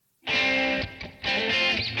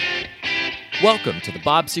Welcome to the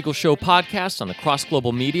Bob Siegel Show podcast on the Cross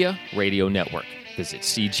Global Media Radio Network. Visit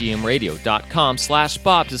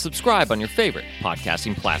cgmradio.com/Bob to subscribe on your favorite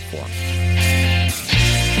podcasting platform.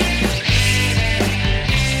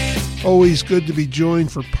 Always good to be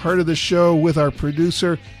joined for part of the show with our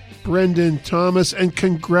producer, Brendan Thomas, and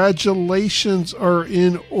congratulations are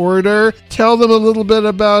in order. Tell them a little bit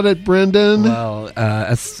about it, Brendan. Well,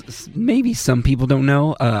 maybe some people don't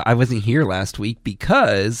know, I wasn't here last week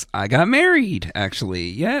because I got married, actually.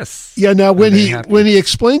 Yes. Yeah, now when he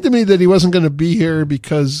explained to me that he wasn't going to be here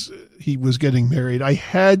because he was getting married, I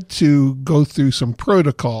had to go through some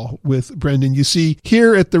protocol with Brendan. You see,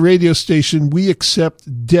 here at the radio station, we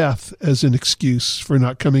accept death as an excuse for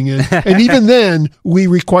not coming in. And even then, we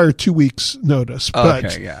require 2 weeks notice. But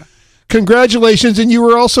okay, yeah. Congratulations. And you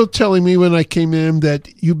were also telling me when I came in that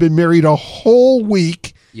you've been married a whole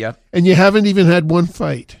week. Yep. And you haven't even had one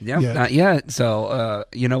fight. Yep, not yet. So,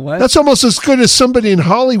 you know what? That's almost as good as somebody in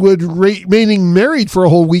Hollywood remaining married for a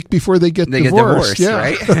whole week before they get divorced. Yeah.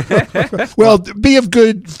 Right? Well, be of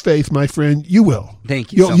good faith, my friend. You will.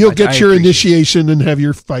 Thank you. You'll get your initiation and have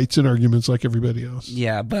your fights and arguments like everybody else.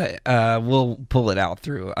 Yeah, but we'll pull it out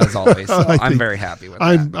through, as always. So I'm very happy with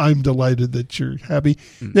that. I'm delighted that you're happy.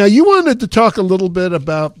 Now, you wanted to talk a little bit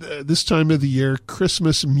about this time of the year,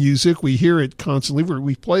 Christmas music. We hear it constantly.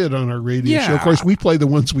 We play it on our radio show. Of course, we play the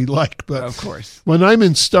ones we like, but of course, when I'm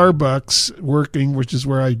in Starbucks working, which is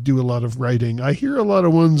where I do a lot of writing, I hear a lot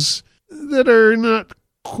of ones that are not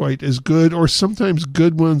quite as good, or sometimes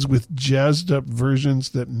good ones with jazzed up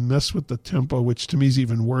versions that mess with the tempo, which to me is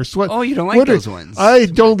even worse. You don't like those ones? I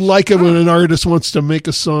don't like it when an artist wants to make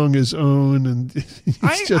a song his own, and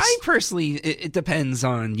I personally, it depends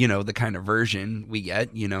on the kind of version we get.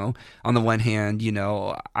 On the one hand,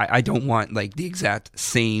 I don't want like the exact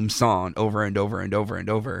same song over and over and over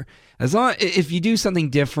and over. As long if you do something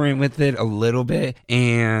different with it a little bit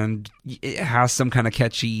and it has some kind of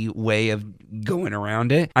catchy way of going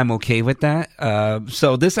around it, I'm okay with that.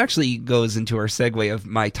 So this actually goes into our segue of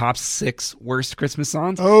my top 6 worst Christmas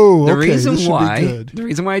songs. Oh, okay. The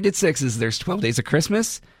reason why I did 6 is there's 12 Days of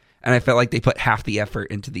Christmas, and I felt like they put half the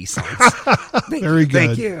effort into these songs. Very good.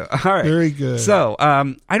 Thank you. All right. Very good. So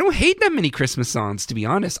I don't hate that many Christmas songs, to be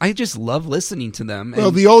honest. I just love listening to them.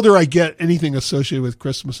 Well, the older I get, anything associated with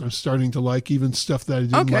Christmas, I'm starting to like, even stuff that I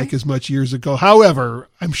didn't like as much years ago. However,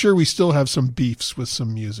 I'm sure we still have some beefs with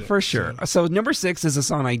some music. For sure. So number 6 is a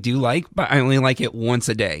song I do like, but I only like it once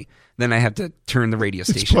a day. Then I have to turn the radio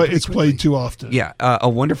station. It's played too often. Yeah. A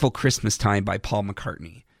Wonderful Christmas Time by Paul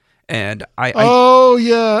McCartney. And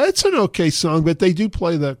it's an okay song, but they do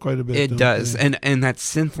play that quite a bit. It does, and that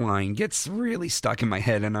synth line gets really stuck in my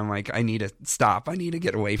head, and I'm like, I need to stop. I need to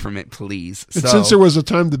get away from it, please. And since there was a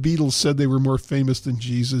time the Beatles said they were more famous than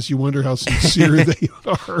Jesus, you wonder how sincere they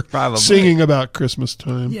are Probably. Singing about Christmas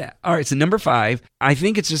time. Yeah. All right, so number 5, I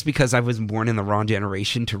think it's just because I was born in the wrong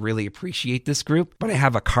generation to really appreciate this group, but I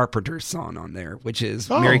have a Carpenters song on there, which is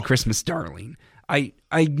Merry Christmas, Darling. I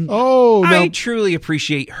truly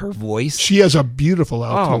appreciate her voice. She has a beautiful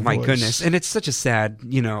alto voice. Oh, my goodness. And it's such a sad,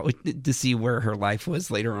 to see where her life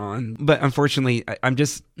was later on. But unfortunately, I'm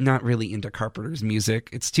just not really into Carpenter's music.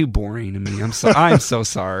 It's too boring to me. I'm so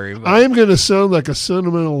sorry. But I am going to sound like a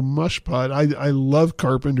sentimental mushpot. I love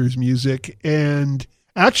Carpenter's music. And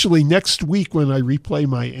actually, next week when I replay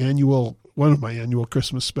one of my annual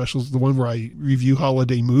Christmas specials, the one where I review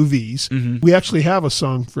holiday movies, we actually have a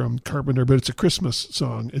song from Carpenter, but it's a Christmas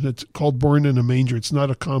song, and it's called Born in a Manger. It's not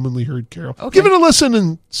a commonly heard carol. Okay. Give it a listen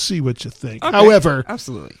and see what you think. Okay. However,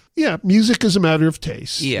 absolutely. Yeah, music is a matter of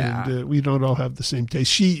taste. Yeah. And we don't all have the same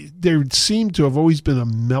taste. There seemed to have always been a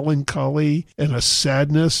melancholy and a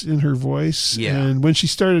sadness in her voice. Yeah. And when she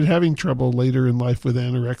started having trouble later in life with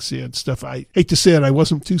anorexia and stuff, I hate to say it, I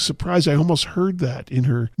wasn't too surprised. I almost heard that in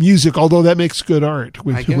her music, although that makes good art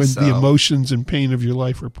when the emotions and pain of your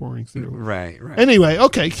life are pouring through. Right. Anyway,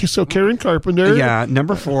 okay, so Karen Carpenter. Yeah,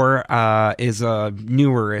 number 4 is a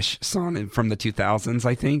newer-ish song from the 2000s,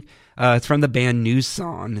 I think. It's from the band New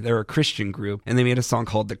Song. They're a Christian group, and they made a song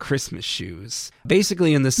called The Christmas Shoes.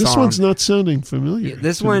 Basically, in this song... This one's not sounding familiar.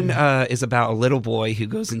 This one is about a little boy who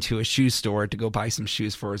goes into a shoe store to go buy some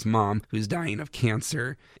shoes for his mom, who's dying of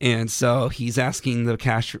cancer. And so he's asking the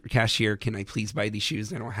cashier, can I please buy these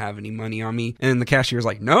shoes? I don't have any money on me. And the cashier's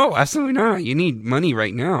like, no, absolutely not. You need money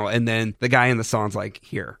right now. And then the guy in the song's like,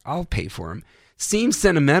 here, I'll pay for them. Seems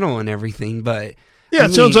sentimental and everything, but... Yeah,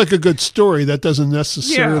 it sounds like a good story. That doesn't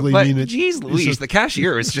necessarily mean it. Geez Louise, the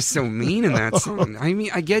cashier is just so mean in that song. I mean,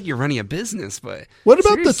 I get you're running a business, but what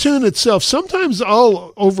about the tune itself? Sometimes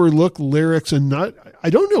I'll overlook lyrics and I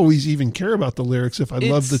don't always even care about the lyrics if I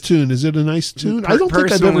love the tune. Is it a nice tune? I don't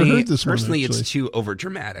think I've ever heard this one. Personally, it's too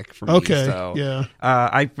overdramatic for me. Okay, so, yeah.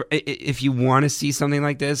 If you want to see something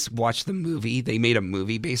like this, watch the movie. They made a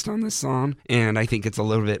movie based on this song, and I think it's a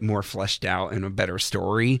little bit more fleshed out and a better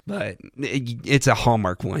story. But it's a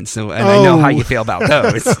Hallmark one, so I know how you feel about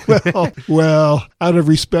those. well, out of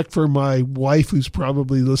respect for my wife, who's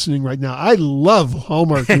probably listening right now, I love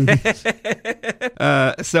Hallmark movies.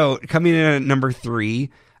 So coming in at number 3,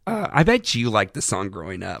 I bet you liked the song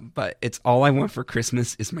growing up, but it's All I Want for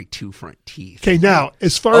Christmas Is My Two Front Teeth. Okay, now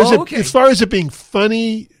as far as it being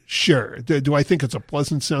funny, sure. Do I think it's a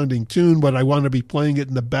pleasant sounding tune? Would I want to be playing it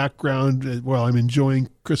in the background while I'm enjoying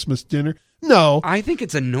Christmas dinner? No. I think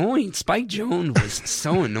it's annoying. Spike Jonze was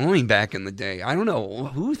so annoying back in the day. I don't know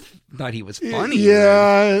who thought he was funny.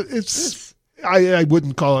 Yeah, I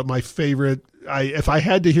wouldn't call it my favorite. If I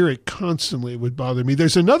had to hear it constantly, it would bother me.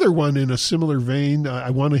 There's another one in a similar vein.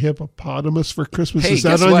 I Want a Hippopotamus for Christmas. Hey, is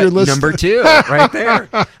that guess on what? your list? Number 2, right there.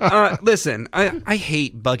 Listen, I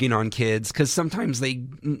hate bugging on kids because sometimes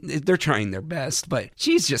they're trying their best, but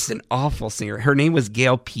she's just an awful singer. Her name was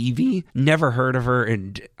Gail Peavy. Never heard of her,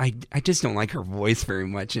 and I just don't like her voice very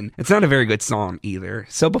much, and it's not a very good song either.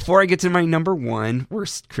 So before I get to my number 1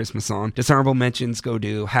 worst Christmas song, dishonorable mentions go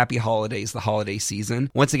to Happy Holidays, the holiday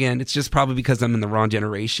season. Once again, it's just probably because I'm in the wrong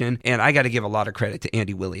generation, and I got to give a lot of credit to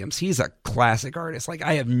Andy Williams. He's a classic artist. Like,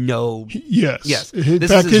 I have no... Yes. In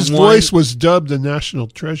fact, his voice was dubbed the national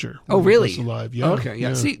treasure. Oh, really? He was alive. Yeah. Okay,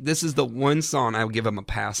 yeah. See, this is the one song I would give him a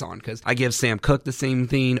pass on, because I give Sam Cooke the same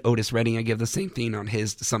thing, Otis Redding, I give the same thing on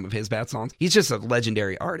some of his bad songs. He's just a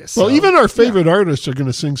legendary artist. Well, even our favorite artists are going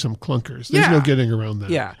to sing some clunkers. There's no getting around that.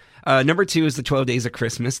 Yeah. Number 2 is the 12 Days of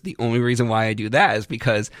Christmas. The only reason why I do that is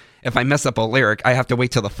because if I mess up a lyric, I have to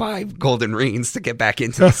wait till the 5 golden rings to get back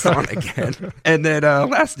into the song again. And then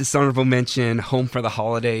last dishonorable mention, Home for the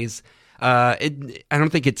Holidays. I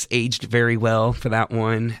don't think it's aged very well for that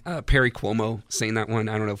one. Perry Como sang that one.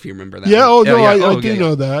 I don't know if you remember that. Yeah, one. I do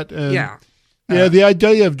know that. And yeah. The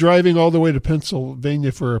idea of driving all the way to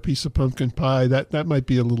Pennsylvania for a piece of pumpkin pie, that might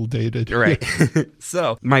be a little dated. Right.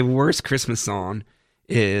 So my worst Christmas song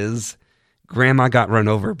is Grandma Got Run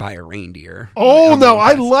Over by a Reindeer. Oh, no,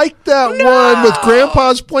 I like that one with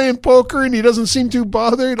Grandpa's playing poker and he doesn't seem too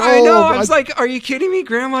bothered. I know. I was like, are you kidding me?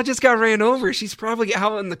 Grandma just got ran over. She's probably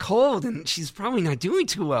out in the cold and she's probably not doing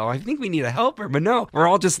too well. I think we need to help her. But no, we're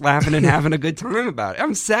all just laughing and having a good time about it.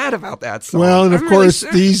 I'm sad about that song. Well, and of course,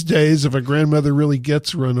 these days, if a grandmother really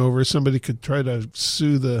gets run over, somebody could try to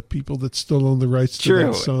sue the people that still own the rights to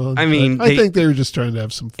that song. I mean, I think they were just trying to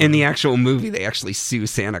have some fun. In the actual movie, they actually sue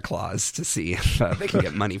Santa Claus to see if they can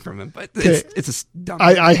get money from him. But it's a dumb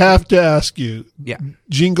I have to ask you, yeah,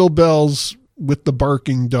 Jingle Bells with the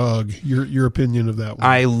barking dog, your opinion of that one.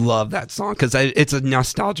 I love that song because it's a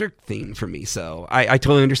nostalgic theme for me. So I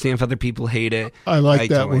totally understand if other people hate it. I like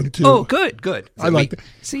that one too. Oh, good. I like that.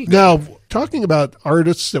 See, now, talking about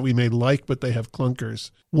artists that we may like, but they have clunkers,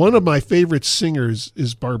 one of my favorite singers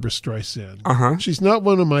is Barbra Streisand. Uh-huh. She's not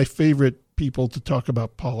one of my favorite people to talk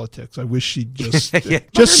about politics. I wish she'd just sing.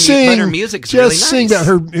 But her music's just really sing nice.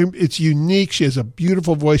 that. It's unique. She has a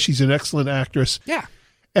beautiful voice. She's an excellent actress. Yeah.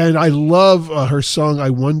 And I love her song, I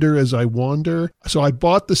Wonder As I Wander. So I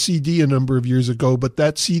bought the CD a number of years ago, but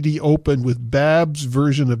that CD opened with Bab's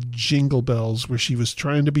version of Jingle Bells, where she was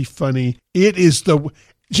trying to be funny.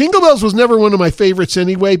 Jingle Bells was never one of my favorites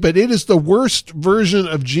anyway, but it is the worst version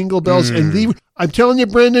of Jingle Bells. And I'm telling you,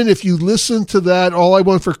 Brendan, if you listen to that, All I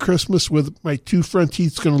Want for Christmas with My Two Front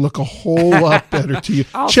Teeth is going to look a whole lot better to you.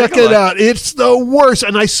 Check it out. It's the worst.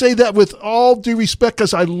 And I say that with all due respect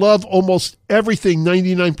because I love almost everything,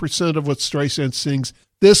 99% of what Streisand sings.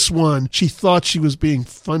 This one, she thought she was being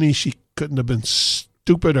funny. She couldn't have been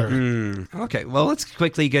stupider. Okay, well, let's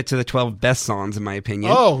quickly get to the 12 best songs, in my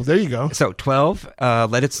opinion. Oh, there you go. So, 12,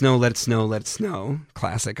 Let It Snow, Let It Snow, Let It Snow.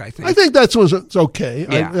 Classic, I think. I think that's okay.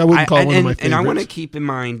 Yeah. I wouldn't call it one of my favorites. And I want to keep in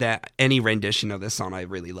mind that any rendition of this song I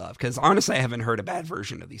really love, because honestly, I haven't heard a bad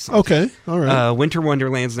version of these songs. Okay, all right. Winter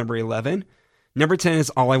Wonderland's number 11. Number 10 is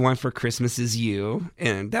All I Want for Christmas Is You,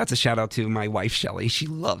 and that's a shout out to my wife Shelly. She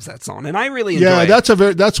loves that song, and I really enjoy it.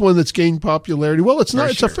 Yeah, that's one that's gained popularity. Well, it's not.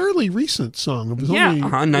 It's a fairly recent song. It was only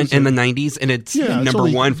in the 90s, and it's number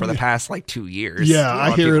one for the past 2 years. Yeah,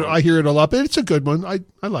 I hear it a lot, but it's a good one. I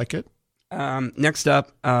like it. Next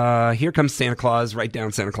up, Here Comes Santa Claus, Right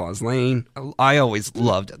Down Santa Claus Lane. I always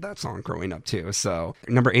loved that song growing up too. So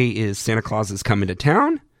number 8 is Santa Claus Is Coming to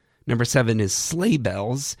Town. Number 7 is Sleigh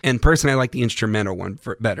Bells. And personally, I like the instrumental one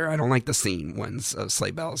better. I don't like the singing ones of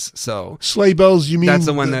Sleigh Bells. So Sleigh Bells, you mean? That's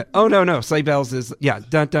the one that... Oh, no. Sleigh Bells is... Yeah.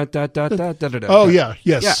 Da, da, da, da, da, da, da, da. Oh, yeah.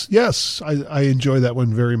 Yes. Yeah. Yes. I enjoy that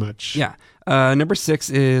one very much. Yeah. Number 6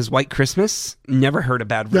 is White Christmas. Never heard a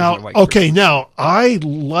bad version of White Christmas. Okay, now, I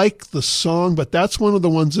like the song, but that's one of the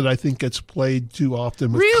ones that I think gets played too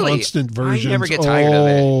often with constant versions. I never get tired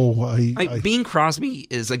of it. Bing Crosby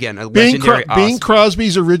is, again, a legendary Bing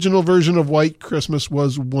Crosby's original version of White Christmas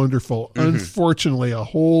was wonderful. Mm-hmm. Unfortunately, a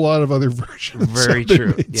whole lot of other versions. Very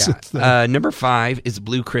true. Yeah. Number 5 is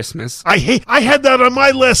Blue Christmas. I had that on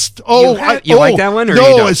my list. Oh, you like that one? Or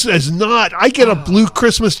no, it's not. I get a Blue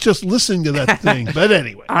Christmas just listening to that thing. But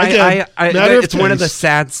anyway, it's one of the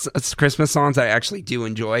sad Christmas songs I actually do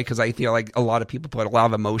enjoy because I feel like a lot of people put a lot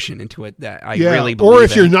of emotion into it that I really believe or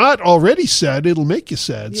if you're not already sad, it'll make you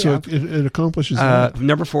sad. Yeah. So it accomplishes that.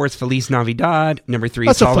 Number 4 is Feliz Navidad. Number 3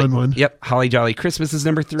 is a fun one. Yep. Holly Jolly Christmas is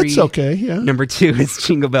number 3. It's okay, yeah. Number 2 is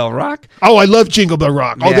Jingle Bell Rock. Oh, I love Jingle Bell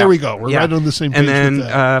Rock. Oh, there we go. We're right on the same page. And then with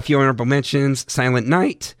that. A few honorable mentions: Silent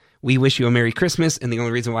Night, We Wish You a Merry Christmas. And the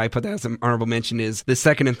only reason why I put that as an honorable mention is the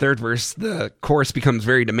second and third verse, the chorus becomes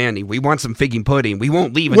very demanding. We want some figgy pudding. We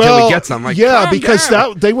won't leave until we get some. Like, because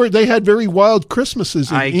they had very wild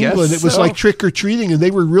Christmases in England. It was like trick or treating, and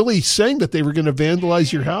they were really saying that they were going to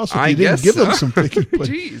vandalize your house if you didn't give them some figgy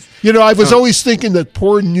pudding. Jeez. You know, I was always thinking that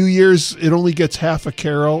poor New Year's, it only gets half a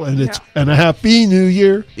carol, and it's and a happy New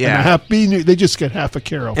Year, and a happy New. They just get half a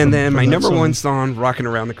carol. And then my number one song, "Rocking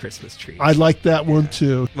Around the Christmas Tree." I like that one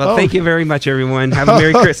too. Well, thank you very much, everyone. Have a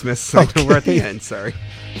Merry Christmas. Okay. We're at the end. Sorry.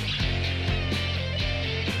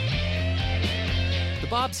 The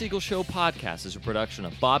Bob Siegel Show podcast is a production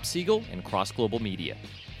of Bob Siegel and Cross Global Media.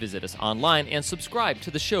 Visit us online and subscribe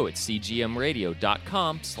to the show at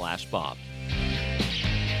cgmradio.com/Bob.